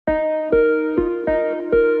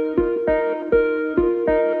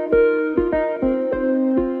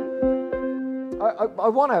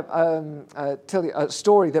want to tell you a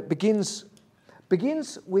story that begins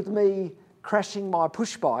with me crashing my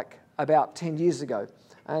push bike about 10 years ago.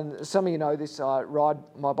 And some of you know this, I ride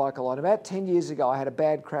my bike a lot. About 10 years ago, I had a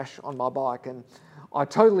bad crash on my bike and I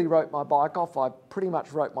totally wrote my bike off. I pretty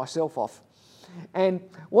much wrote myself off. And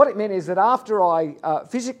what it meant is that after I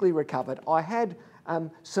physically recovered, I had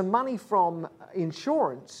some money from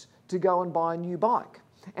insurance to go and buy a new bike.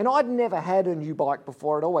 And I'd never had a new bike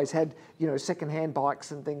before. I'd always had, second-hand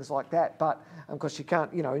bikes and things like that. But, of course, you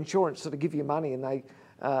can't, insurance sort of give you money and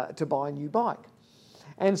to buy a new bike.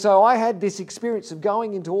 And so I had this experience of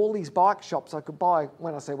going into all these bike shops. I could buy,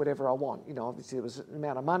 when I say whatever I want, obviously there was an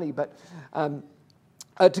amount of money, but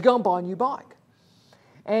to go and buy a new bike.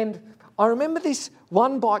 And I remember this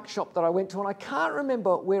one bike shop that I went to, and I can't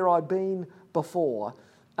remember where I'd been before,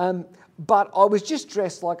 but I was just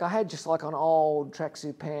dressed like I had just like an old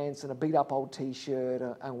tracksuit pants and a beat up old t-shirt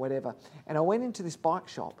and whatever. And I went into this bike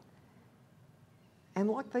shop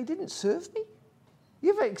and like they didn't serve me.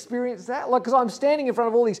 You ever experienced that? Like, because I'm standing in front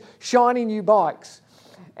of all these shiny new bikes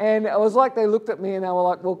and it was like they looked at me and they were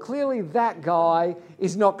like, well, clearly that guy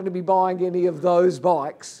is not going to be buying any of those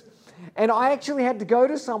bikes. And I actually had to go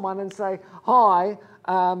to someone and say, hi,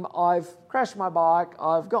 I've crashed my bike.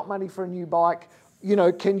 I've got money for a new bike.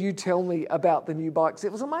 Can you tell me about the new bikes?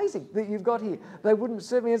 It was amazing that you've got here. They wouldn't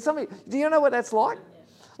serve me. And do you know what that's like?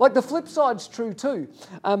 Like the flip side's true too.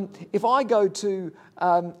 If I go to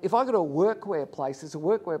a workwear place, there's a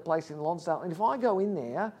workwear place in Lonsdale, and if I go in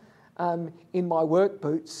there in my work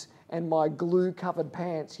boots and my glue-covered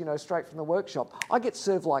pants, straight from the workshop, I get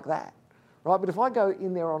served like that, right? But if I go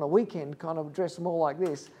in there on a weekend, kind of dressed more like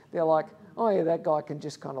this, they're like, oh yeah, that guy can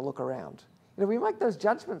just kind of look around. We make those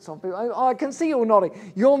judgments on people. I can see you all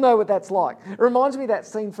nodding. You'll know what that's like. It reminds me of that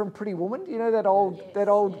scene from Pretty Woman. You know that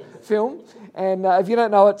old film? And if you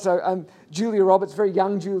don't know it, so Julia Roberts, very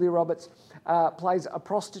young Julia Roberts, plays a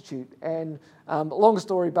prostitute. And long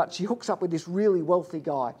story, but she hooks up with this really wealthy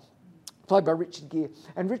guy, played by Richard Gere.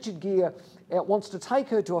 And Richard Gere wants to take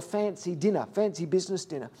her to a fancy business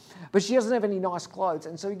dinner. But she doesn't have any nice clothes.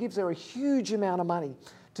 And so he gives her a huge amount of money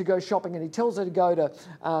to go shopping, and he tells her to go to,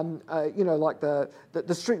 like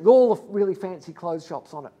the street, all the really fancy clothes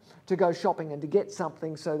shops on it, to go shopping and to get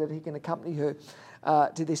something so that he can accompany her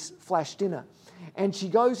to this flash dinner. And she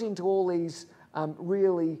goes into all these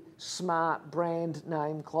really smart brand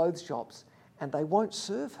name clothes shops, and they won't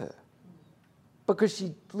serve her because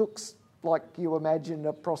she looks like you imagine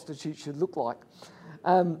a prostitute should look like.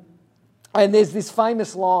 And there's this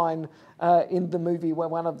famous line in the movie where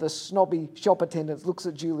one of the snobby shop attendants looks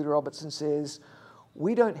at Julia Roberts and says,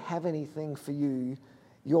 we don't have anything for you.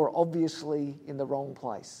 You're obviously in the wrong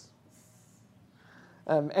place.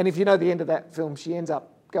 And if you know the end of that film, she ends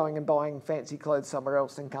up going and buying fancy clothes somewhere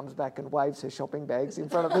else and comes back and waves her shopping bags in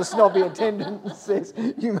front of the snobby attendant and says,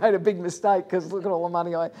 you made a big mistake because look at all the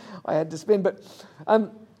money I had to spend. But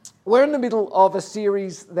we're in the middle of a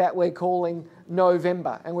series that we're calling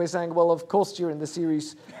November. And we're saying, well, of course you're in the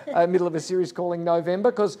series, middle of a series calling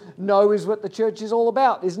November, because no is what the church is all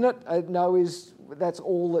about, isn't it? That's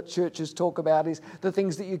all that churches talk about, is the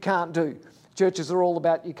things that you can't do. Churches are all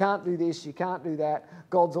about you can't do this, you can't do that.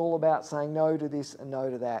 God's all about saying no to this and no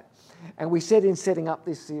to that. And we said in setting up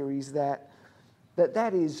this series that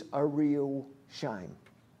is a real shame.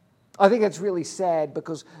 I think it's really sad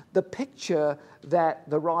because the picture that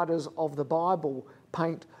the writers of the Bible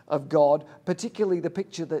paint of God, particularly the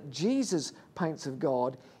picture that Jesus paints of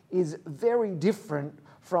God, is very different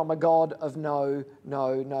from a God of no,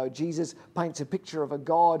 no, no. Jesus paints a picture of a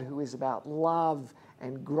God who is about love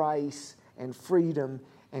and grace and freedom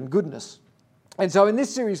and goodness. And so in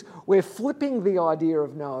this series, we're flipping the idea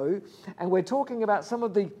of no, and we're talking about some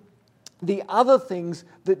of the other things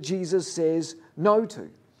that Jesus says no to.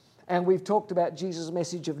 And we've talked about Jesus'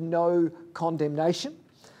 message of no condemnation.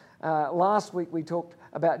 Last week we talked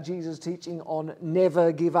about Jesus' teaching on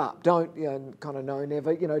never give up. Don't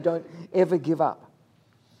ever give up.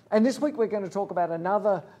 And this week we're going to talk about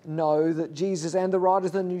another no that Jesus and the writers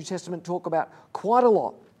of the New Testament talk about quite a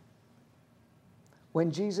lot. When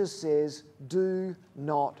Jesus says, do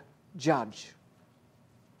not judge.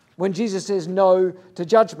 When Jesus says no to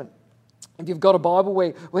judgment. If you've got a Bible,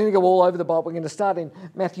 we're going to go all over the Bible. We're going to start in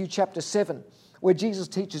Matthew chapter 7, where Jesus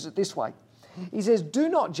teaches it this way. He says, do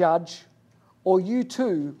not judge, or you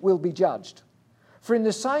too will be judged. For in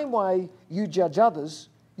the same way you judge others,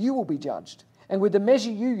 you will be judged. And with the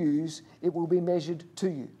measure you use, it will be measured to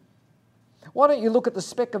you. Why do you look at the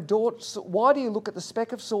speck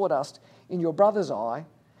of sawdust in your brother's eye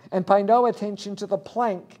and pay no attention to the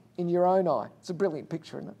plank in your own eye? It's a brilliant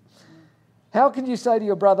picture, isn't it? How can you say to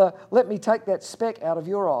your brother, let me take that speck out of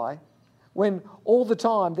your eye, when all the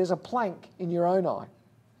time there's a plank in your own eye?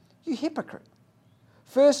 You hypocrite.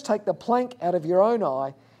 First take the plank out of your own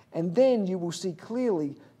eye, and then you will see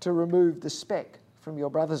clearly to remove the speck from your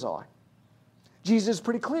brother's eye. Jesus is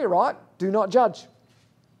pretty clear, right? Do not judge.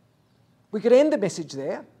 We could end the message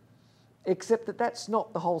there, except that that's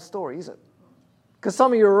not the whole story, is it? Because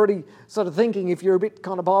some of you are already sort of thinking, if you're a bit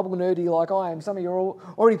kind of Bible nerdy like I am, some of you are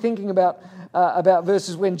already thinking about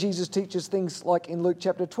verses when Jesus teaches things like in Luke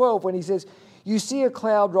chapter 12, when he says, you see a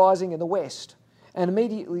cloud rising in the west, and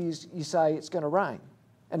immediately you say it's going to rain.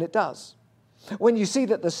 And it does. When you see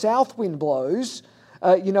that the south wind blows,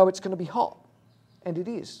 you know it's going to be hot. And it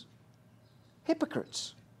is.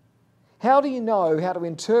 Hypocrites. How do you know how to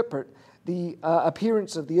interpret the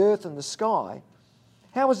appearance of the earth and the sky?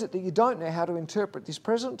 How is it that you don't know how to interpret this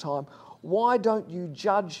present time? Why don't you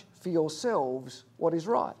judge for yourselves what is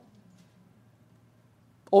right?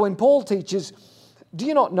 Or when Paul teaches, do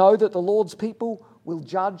you not know that the Lord's people will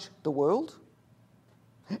judge the world?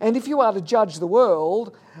 And if you are to judge the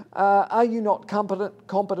world, are you not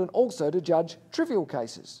competent also to judge trivial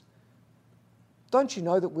cases? Don't you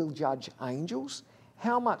know that we'll judge angels?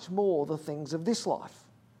 How much more the things of this life?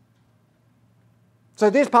 So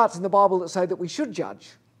there's parts in the Bible that say that we should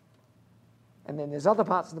judge. And then there's other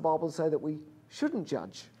parts in the Bible that say that we shouldn't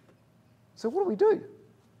judge. So what do?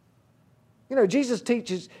 You know, Jesus'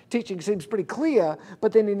 teaching seems pretty clear,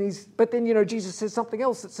 but then Jesus says something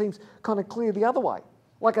else that seems kind of clear the other way.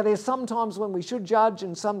 Like, are there some times when we should judge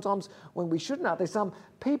and sometimes when we shouldn't? Are there some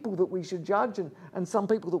people that we should judge and some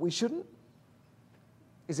people that we shouldn't?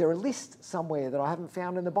 Is there a list somewhere that I haven't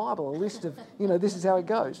found in the Bible? A list of, this is how it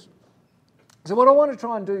goes. So what I want to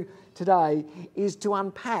try and do today is to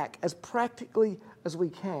unpack as practically as we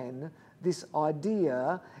can this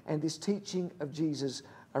idea and this teaching of Jesus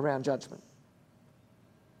around judgment.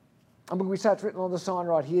 We say it's written on the sign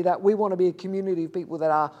right here that we want to be a community of people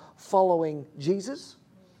that are following Jesus.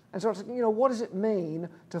 And so I was thinking, what does it mean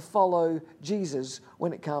to follow Jesus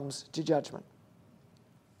when it comes to judgment?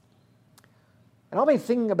 And I've been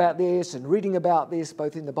thinking about this and reading about this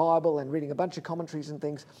both in the Bible and reading a bunch of commentaries and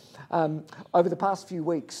things over the past few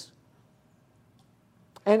weeks.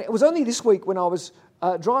 And it was only this week when I was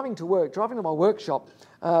driving to my workshop,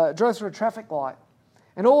 drove through a traffic light,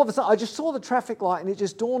 and all of a sudden I just saw the traffic light and it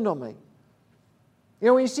just dawned on me.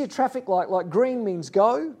 When you see a traffic light, like green means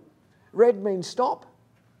go, red means stop,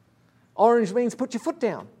 orange means put your foot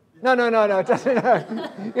down. No.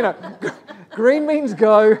 Green means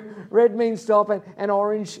go, red means stop, and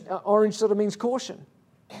orange sort of means caution.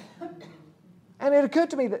 And it occurred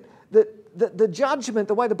to me that the judgment,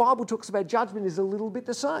 the way the Bible talks about judgment, is a little bit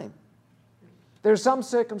the same. There are some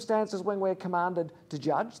circumstances when we're commanded to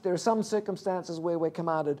judge. There are some circumstances where we're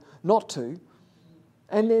commanded not to.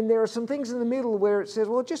 And then there are some things in the middle where it says,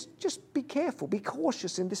 well, just be careful, be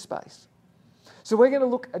cautious in this space. So we're going to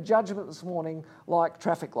look at judgment this morning like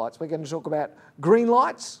traffic lights. We're going to talk about green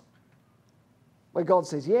lights, where God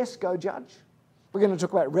says, yes, go judge. We're going to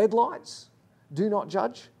talk about red lights, do not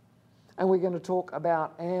judge. And we're going to talk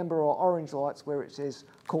about amber or orange lights, where it says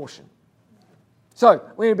caution. So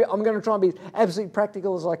I'm going to try and be as absolutely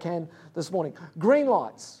practical as I can this morning. Green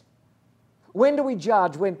lights. When do we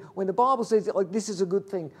judge? When the Bible says that, like, this is a good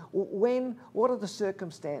thing. What are the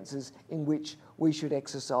circumstances in which we should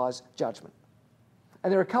exercise judgment?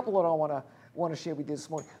 And there are a couple that I want to share with you this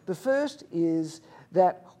morning. The first is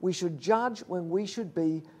that we should judge when we should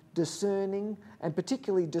be discerning, and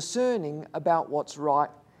particularly discerning about what's right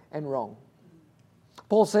and wrong.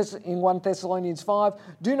 Paul says in 1 Thessalonians 5,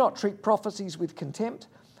 do not treat prophecies with contempt,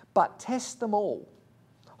 but test them all.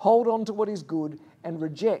 Hold on to what is good and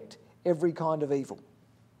reject every kind of evil.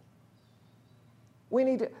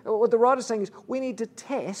 What the writer's saying is we need to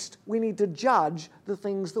test, we need to judge the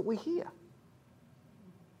things that we hear.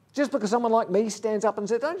 Just because someone like me stands up and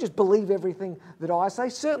says, don't just believe everything that I say.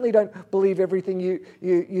 Certainly don't believe everything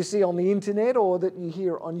you see on the internet or that you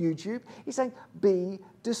hear on YouTube. He's saying, be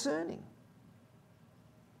discerning.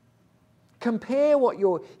 Compare what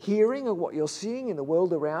you're hearing and what you're seeing in the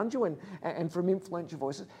world around you and from influential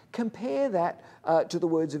voices. Compare that to the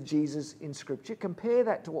words of Jesus in Scripture. Compare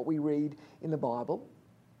that to what we read in the Bible.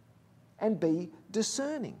 And be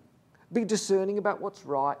discerning. Be discerning about what's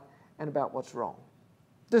right and about what's wrong.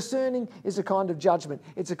 Discerning is a kind of judgment.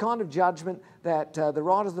 It's a kind of judgment that the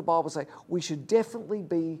writers of the Bible say we should definitely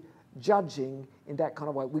be judging in that kind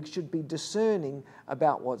of way. We should be discerning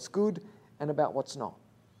about what's good and about what's not.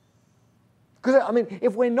 Because,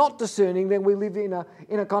 if we're not discerning, then we live in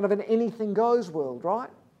a kind of an anything goes world, right?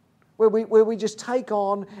 where we just take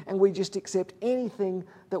on and we just accept anything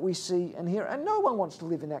that we see and hear. And no one wants to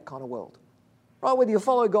live in that kind of world. Right? Whether you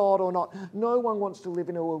follow God or not, no one wants to live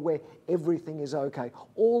in a world where everything is okay.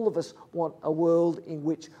 All of us want a world in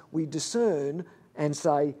which we discern and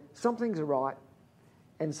say some things are right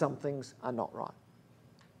and some things are not right.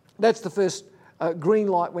 That's the first green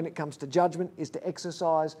light when it comes to judgment, is to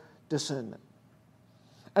exercise discernment.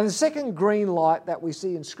 And the second green light that we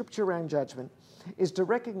see in Scripture around judgment is to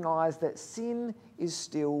recognise that sin is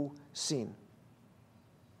still sin.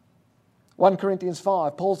 1 Corinthians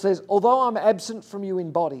 5, Paul says, although I'm absent from you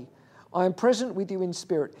in body, I am present with you in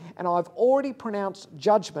spirit, and I've already pronounced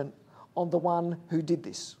judgment on the one who did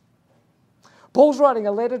this. Paul's writing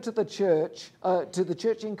a letter to the church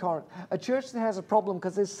in Corinth, a church that has a problem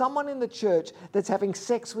because there's someone in the church that's having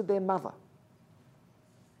sex with their mother.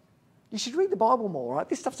 You should read the Bible more, right?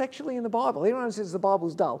 This stuff's actually in the Bible. Everyone says the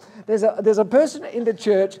Bible's dull. There's a person in the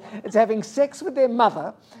church that's having sex with their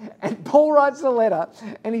mother, and Paul writes a letter,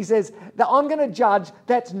 and he says that I'm going to judge.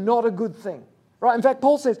 That's not a good thing, right? In fact,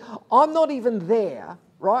 Paul says, I'm not even there,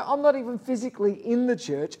 right? I'm not even physically in the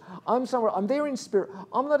church. I'm somewhere. I'm there in spirit.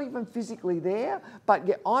 I'm not even physically there, but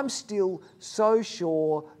yet I'm still so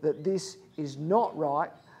sure that this is not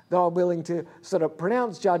right that I'm willing to sort of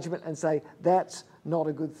pronounce judgment and say that's not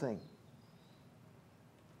a good thing.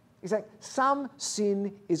 He's saying some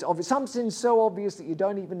sin is obvious. Some sin's so obvious that you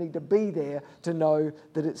don't even need to be there to know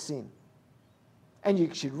that it's sin. And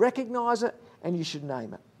you should recognise it and you should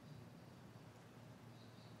name it.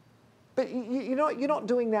 But you're not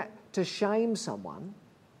doing that to shame someone.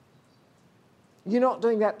 You're not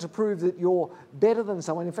doing that to prove that you're better than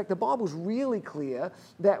someone. In fact, the Bible's really clear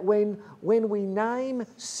that when we name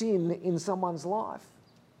sin in someone's life,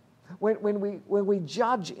 when we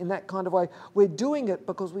judge in that kind of way, we're doing it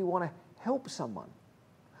because we want to help someone.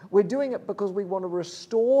 We're doing it because we want to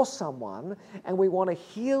restore someone and we want to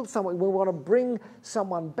heal someone. We want to bring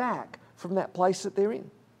someone back from that place that they're in.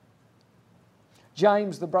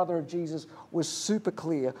 James, the brother of Jesus, was super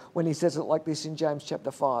clear when he says it like this in James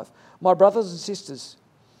chapter 5. My brothers and sisters,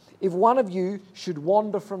 if one of you should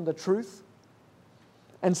wander from the truth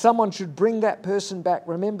and someone should bring that person back,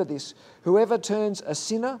 remember this, whoever turns a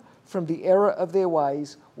sinner from the error of their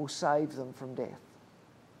ways will save them from death.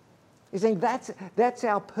 He's saying that's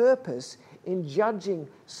our purpose in judging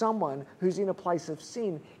someone who's in a place of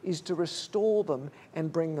sin, is to restore them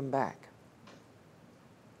and bring them back.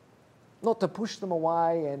 Not to push them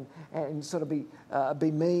away and sort of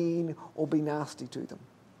be mean or be nasty to them.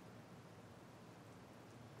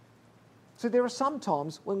 So there are some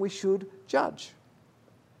times when we should judge.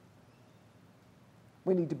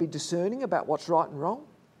 We need to be discerning about what's right and wrong.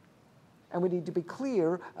 And we need to be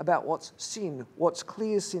clear about what's sin, what's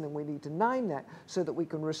clear sin, and we need to name that so that we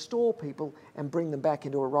can restore people and bring them back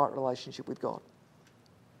into a right relationship with God.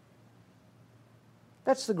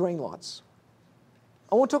 That's the green lights.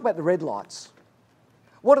 I want to talk about the red lights.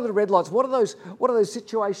 What are the red lights? What are those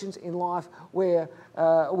situations in life where,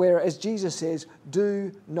 as Jesus says,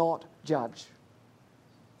 do not judge?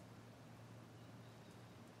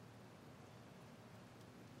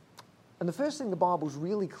 And the first thing the Bible's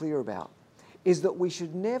really clear about is that we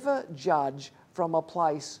should never judge from a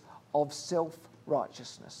place of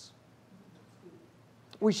self-righteousness.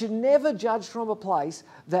 We should never judge from a place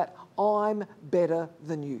that I'm better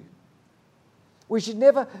than you. We should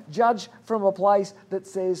never judge from a place that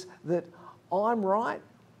says that I'm right.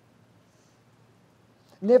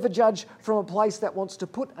 Never judge from a place that wants to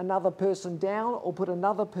put another person down or put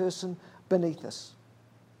another person beneath us.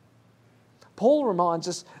 Paul reminds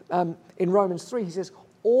us in Romans 3, he says,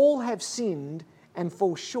 all have sinned and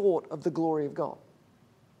fall short of the glory of God.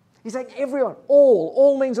 He's saying everyone,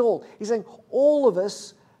 all means all. He's saying all of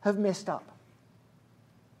us have messed up.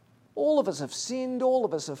 All of us have sinned, all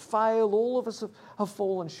of us have failed, all of us have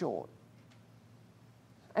fallen short.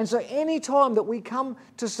 And so any time that we come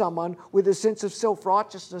to someone with a sense of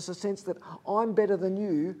self-righteousness, a sense that I'm better than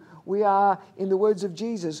you, we are, in the words of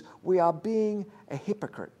Jesus, we are being a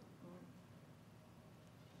hypocrite.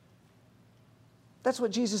 That's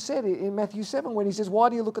what Jesus said in Matthew 7 when he says, why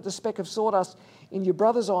do you look at the speck of sawdust in your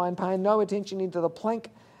brother's eye and pay no attention to the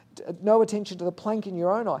plank in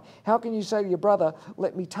your own eye? How can you say to your brother,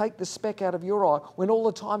 let me take the speck out of your eye, when all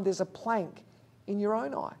the time there's a plank in your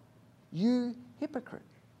own eye? You hypocrite.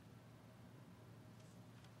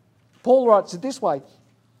 Paul writes it this way,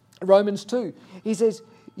 Romans 2. He says,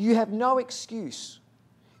 you have no excuse,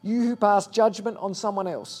 you who pass judgment on someone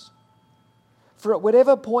else. For at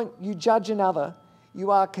whatever point you judge another, you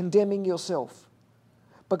are condemning yourself,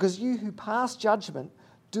 because you who pass judgment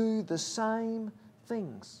do the same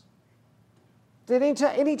things.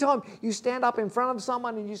 That any time you stand up in front of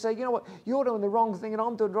someone and you say, you know what, you're doing the wrong thing and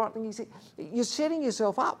I'm doing the right thing, you're setting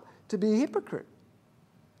yourself up to be a hypocrite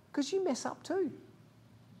because you mess up too.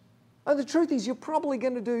 And the truth is, you're probably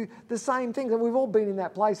going to do the same things. And we've all been in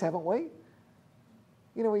that place, haven't we?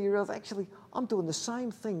 You know, where you realise, actually, I'm doing the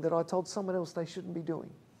same thing that I told someone else they shouldn't be doing.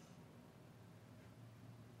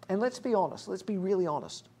 And let's be honest, let's be really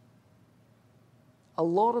honest. A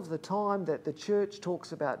lot of the time that the church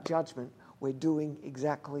talks about judgment, we're doing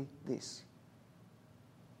exactly this.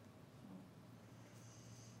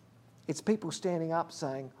 It's people standing up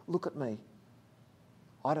saying, look at me.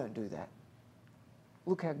 I don't do that.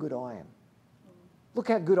 Look how good I am. Look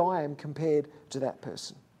how good I am compared to that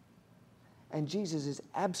person. And Jesus is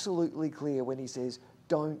absolutely clear when he says,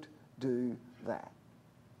 don't do that.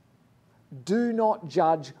 Do not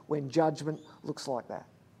judge when judgment looks like that.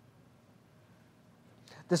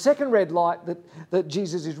 The second red light that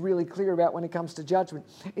Jesus is really clear about when it comes to judgment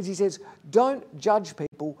is he says, don't judge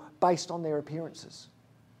people based on their appearances.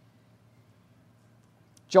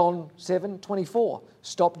 John 7:24,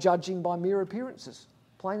 stop judging by mere appearances.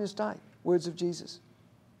 Plain as day, words of Jesus.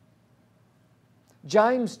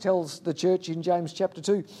 James tells the church in James chapter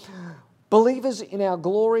 2, believers in our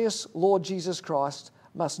glorious Lord Jesus Christ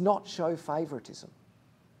must not show favouritism.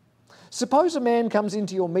 Suppose a man comes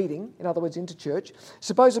into your meeting, in other words, into church,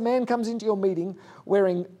 suppose a man comes into your meeting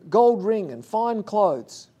wearing gold ring and fine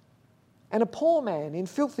clothes, and a poor man in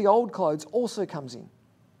filthy old clothes also comes in.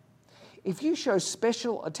 If you show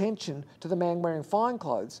special attention to the man wearing fine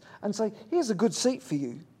clothes and say, here's a good seat for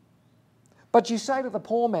you, but you say to the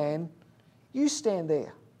poor man, you stand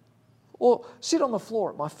there, or sit on the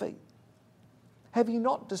floor at my feet, have you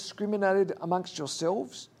not discriminated amongst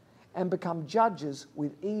yourselves and become judges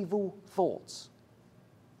with evil thoughts?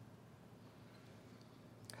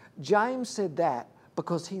 James said that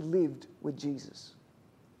because he lived with Jesus.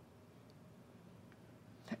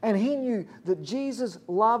 And he knew that Jesus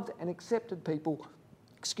loved and accepted people,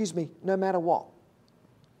 no matter what.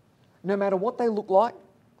 No matter what they look like,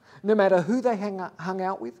 no matter who they hung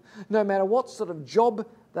out with, no matter what sort of job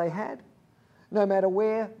they had, no matter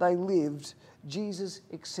where they lived, Jesus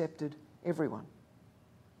accepted everyone.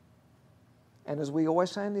 And as we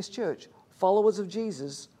always say in this church, followers of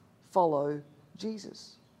Jesus follow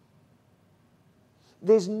Jesus.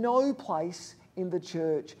 There's no place in the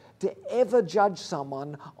church to ever judge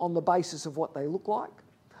someone on the basis of what they look like,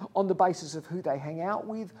 on the basis of who they hang out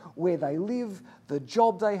with, where they live, the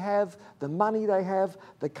job they have, the money they have,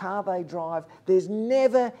 the car they drive. There's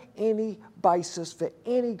never any basis for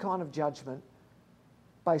any kind of judgment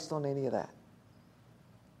based on any of that.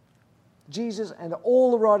 Jesus and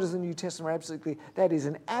all the writers of the New Testament are absolutely clear. That is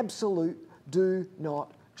an absolute do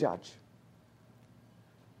not judge.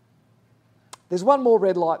 There's one more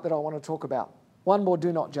red light that I want to talk about. One more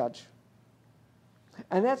do not judge.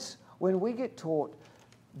 And that's when we get taught,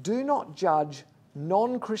 do not judge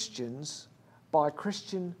non-Christians by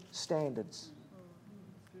Christian standards.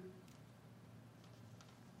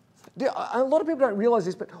 A lot of people don't realise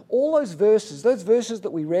this, but all those verses that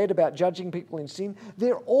we read about judging people in sin,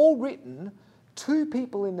 they're all written to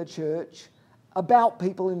people in the church about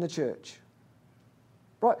people in the church.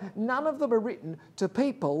 Right? None of them are written to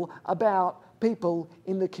people about people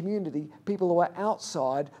in the community, people who are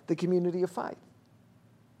outside the community of faith.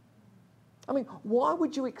 I mean, why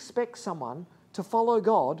would you expect someone to follow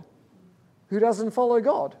God who doesn't follow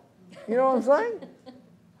God? You know what I'm saying?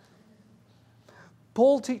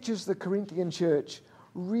 Paul teaches the Corinthian church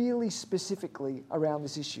really specifically around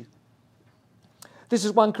this issue. This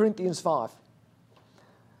is 1 Corinthians 5.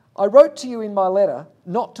 I wrote to you in my letter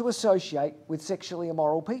not to associate with sexually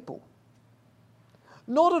immoral people.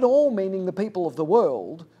 Not at all meaning the people of the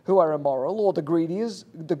world who are immoral, or the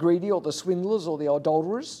greedy, or the swindlers, or the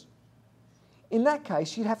adulterers. In that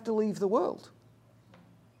case, you'd have to leave the world.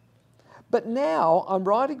 But now I'm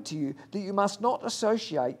writing to you that you must not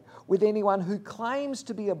associate with anyone who claims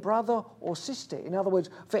to be a brother or sister. In other words,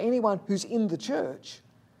 for anyone who's in the church,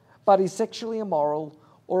 but is sexually immoral,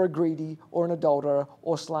 or a greedy, or an adulterer,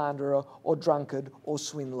 or slanderer, or drunkard, or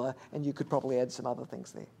swindler, and you could probably add some other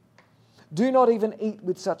things there. Do not even eat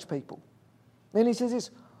with such people. Then he says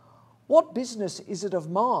this, what business is it of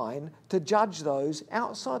mine to judge those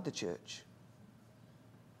outside the church?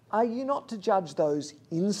 Are you not to judge those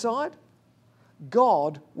inside?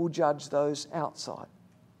 God will judge those outside.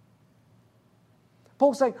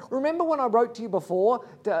 Paul's saying, remember when I wrote to you before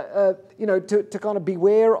to kind of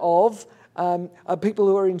beware of people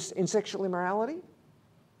who are in sexual immorality?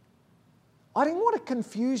 I didn't want to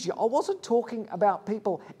confuse you. I wasn't talking about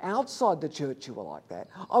people outside the church who were like that.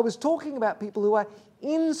 I was talking about people who are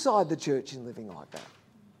inside the church in living like that?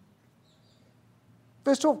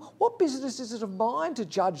 Verse 12, what business is it of mine to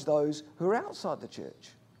judge those who are outside the church?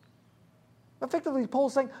 Effectively,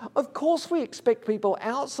 Paul's saying, of course we expect people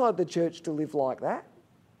outside the church to live like that.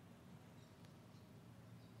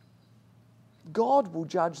 God will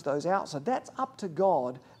judge those outside. That's up to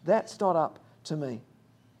God. That's not up to me.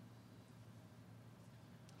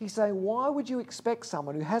 He's saying, why would you expect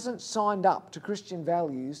someone who hasn't signed up to Christian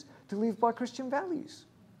values to live by Christian values?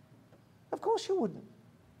 Of course you wouldn't.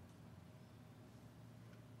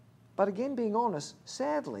 But again, being honest,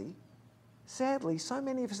 sadly, so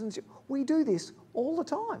many of us, we do this all the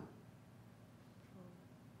time.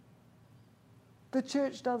 The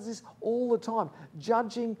church does this all the time,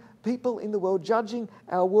 judging people in the world, judging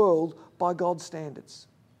our world by God's standards.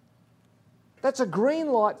 That's a green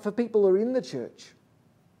light for people who are in the church.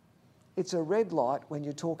 It's a red light when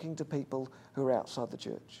you're talking to people who are outside the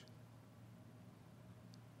church.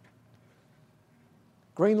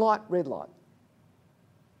 Green light, red light.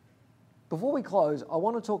 Before we close, I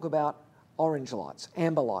want to talk about orange lights,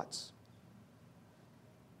 amber lights.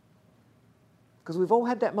 Because we've all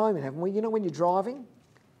had that moment, haven't we? You know, when you're driving,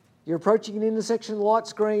 you're approaching an intersection, the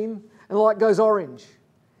light's green, and the light goes orange.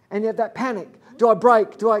 And you have that panic. Do I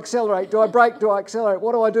brake? Do I accelerate? Do I brake? Do I accelerate?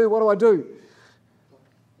 What do I do? What do I do?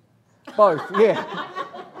 Both, yeah.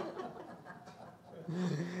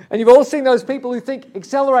 And you've all seen those people who think,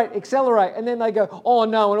 accelerate, accelerate, and then they go, oh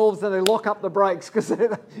no, and all of a sudden they lock up the brakes because,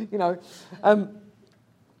 you know.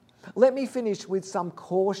 Let me finish with some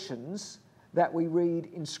cautions that we read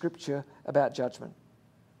in Scripture about judgment.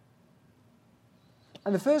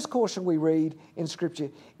 And the first caution we read in Scripture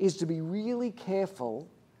is to be really careful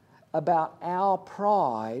about our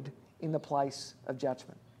pride in the place of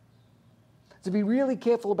judgment. To be really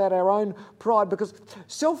careful about our own pride, because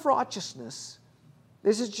self-righteousness,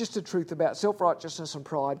 this is just the truth about self-righteousness and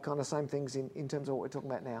pride, kind of same things in terms of what we're talking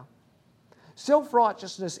about now.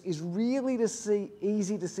 Self-righteousness is really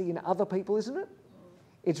easy to see in other people, isn't it?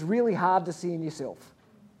 It's really hard to see in yourself.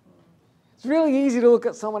 It's really easy to look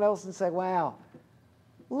at someone else and say, wow,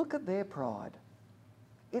 look at their pride.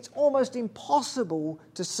 It's almost impossible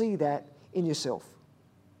to see that in yourself.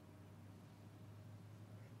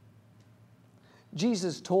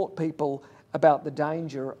 Jesus taught people about the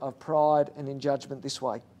danger of pride and in judgment this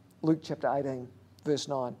way. Luke chapter 18, verse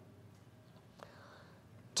 9.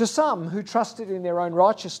 To some who trusted in their own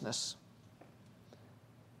righteousness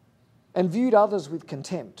and viewed others with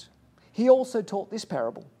contempt, he also taught this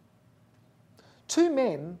parable. 2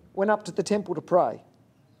 men went up to the temple to pray.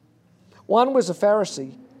 One was a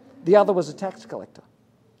Pharisee, the other was a tax collector.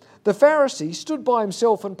 The Pharisee stood by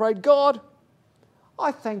himself and prayed, God,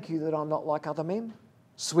 I thank you that I'm not like other men,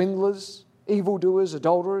 swindlers, evildoers,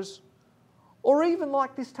 adulterers, or even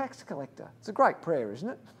like this tax collector. It's a great prayer, isn't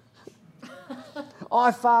it?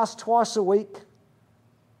 I fast twice a week.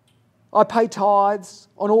 I pay tithes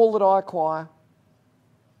on all that I acquire.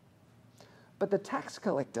 But the tax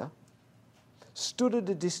collector stood at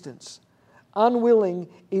a distance, unwilling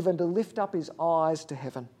even to lift up his eyes to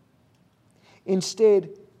heaven. Instead,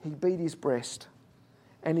 he beat his breast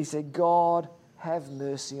and he said, God, have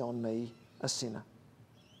mercy on me, a sinner.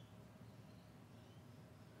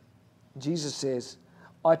 Jesus says,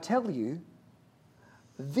 I tell you,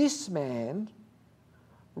 this man,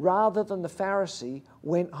 rather than the Pharisee,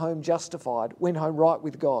 went home justified, went home right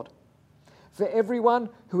with God. For everyone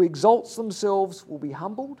who exalts themselves will be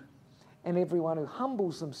humbled, and everyone who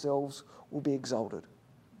humbles themselves will be exalted.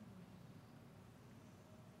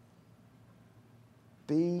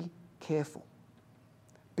 Be careful.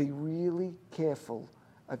 Be really careful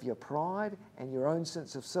of your pride and your own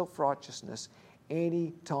sense of self-righteousness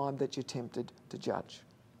any time that you're tempted to judge.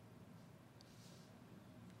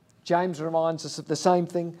 James reminds us of the same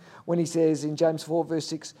thing when he says in James 4 verse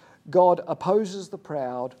 6, God opposes the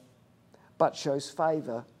proud but shows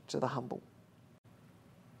favour to the humble.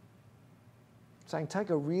 Saying take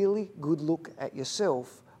a really good look at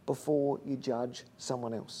yourself before you judge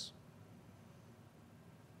someone else.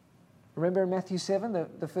 Remember in Matthew 7,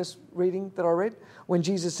 the first reading that I read, when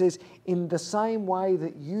Jesus says, in the same way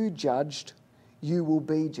that you judged, you will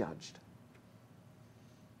be judged.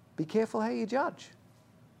 Be careful how you judge.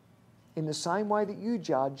 In the same way that you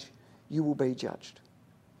judge, you will be judged.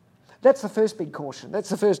 That's the first big caution. That's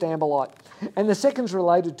the first amber light. And the second's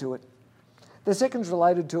related to it. The second's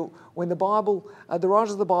related to it when the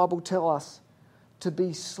writers of the Bible tell us to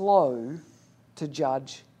be slow to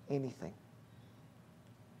judge anything.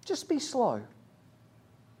 Just be slow.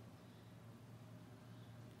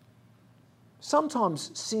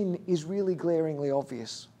 Sometimes sin is really glaringly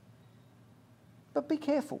obvious. But be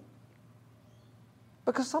careful.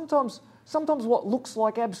 Because sometimes what looks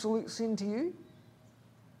like absolute sin to you,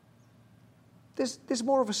 there's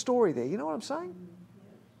more of a story there. You know what I'm saying?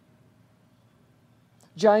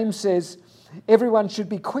 James says, everyone should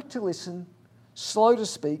be quick to listen, slow to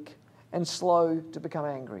speak, and slow to become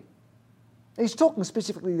angry. He's talking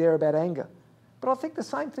specifically there about anger. But I think the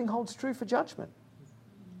same thing holds true for judgment.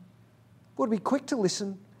 We'll be quick to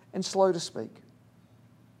listen and slow to speak.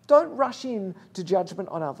 Don't rush in to judgment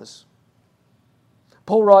on others.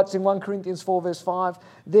 Paul writes in 1 Corinthians 4 verse 5,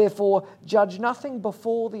 therefore judge nothing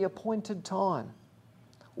before the appointed time.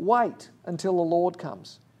 Wait until the Lord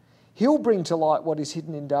comes. He'll bring to light what is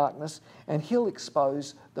hidden in darkness, and he'll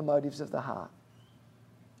expose the motives of the heart.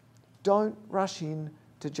 Don't rush in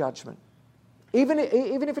to judgment. Even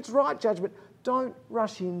if it's right judgment, don't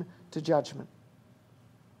rush in to judgment.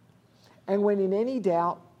 And when in any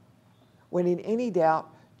doubt,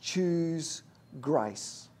 choose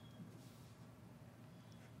grace.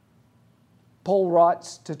 Paul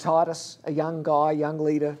writes to Titus, a young guy, young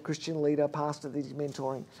leader, Christian leader, pastor that he's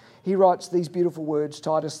mentoring. He writes these beautiful words,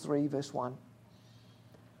 Titus 3 verse 1.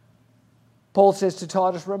 Paul says to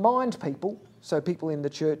Titus, remind people, so people in the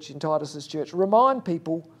church, in Titus's church, remind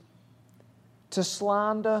people to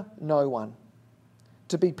slander no one,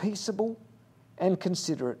 to be peaceable and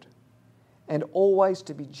considerate, and always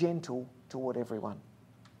to be gentle toward everyone.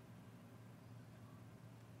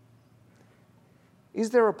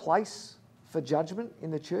 Is there a place for judgment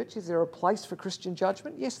in the church? Is there a place for Christian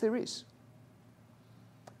judgment? Yes, there is.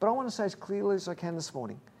 But I want to say as clearly as I can this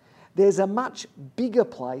morning, there's a much bigger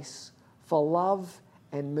place for love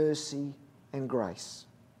and mercy and grace.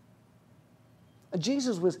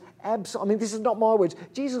 Jesus was this is not my words.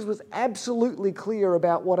 Jesus was absolutely clear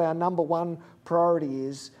about what our number one priority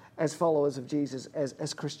is as followers of Jesus,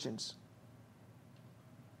 as Christians.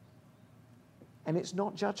 And it's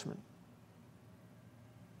not judgment.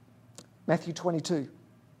 Matthew 22.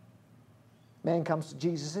 Man comes to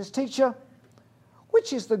Jesus and says, Teacher,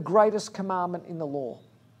 which is the greatest commandment in the law?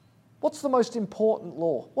 What's the most important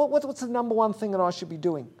law? What's the number one thing that I should be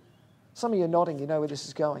doing? Some of you are nodding, you know where this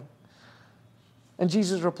is going. And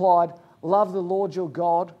Jesus replied, love the Lord your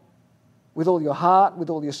God with all your heart, with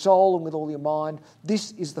all your soul, and with all your mind.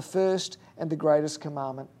 This is the first and the greatest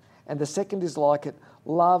commandment. And the second is like it,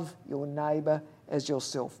 love your neighbour as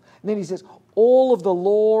yourself. And then he says, all of the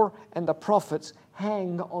law and the prophets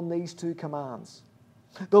hang on these two commands.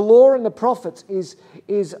 The law and the prophets is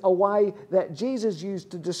a way that Jesus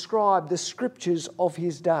used to describe the scriptures of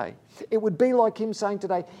his day. It would be like him saying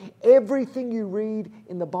today, everything you read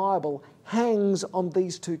in the Bible hangs on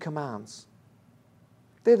these two commands.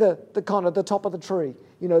 They're the kind of the top of the tree,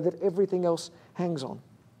 that everything else hangs on.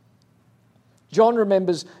 John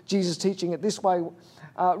remembers Jesus teaching it this way.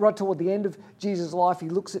 Right toward the end of Jesus' life, he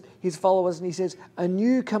looks at his followers and he says, a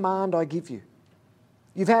new command I give you.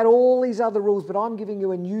 You've had all these other rules, but I'm giving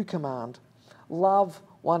you a new command. Love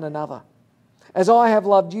one another. As I have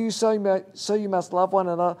loved you, so you must love one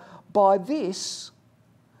another. By this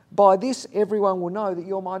everyone will know that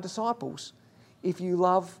you're my disciples, if you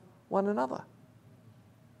love one another.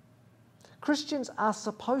 Christians are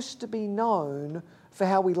supposed to be known for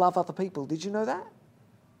how we love other people. Did you know that?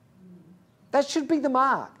 That should be the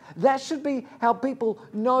mark. That should be how people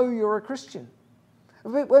know you're a Christian.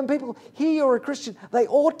 When people hear you're a Christian, they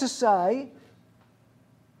ought to say,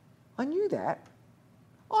 I knew that.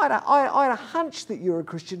 I had a hunch that you're a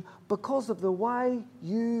Christian because of the way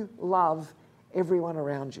you love everyone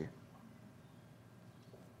around you.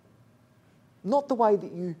 Not the way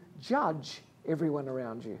that you judge everyone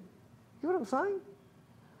around you. You know what I'm saying?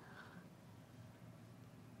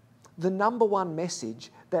 The number one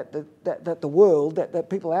message that the world, that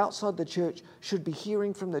people outside the church should be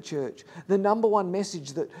hearing from the church, the number one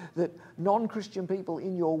message that non-Christian people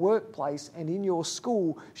in your workplace and in your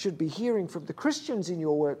school should be hearing from the Christians in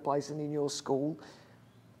your workplace and in your school,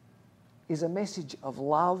 is a message of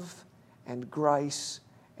love and grace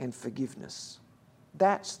and forgiveness.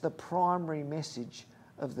 That's the primary message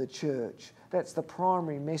of the church. That's the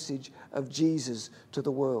primary message of Jesus to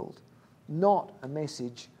the world, not a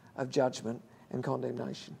message of judgment and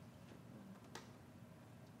condemnation.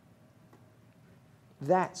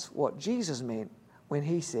 That's what Jesus meant when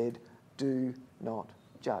he said, do not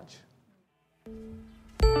judge.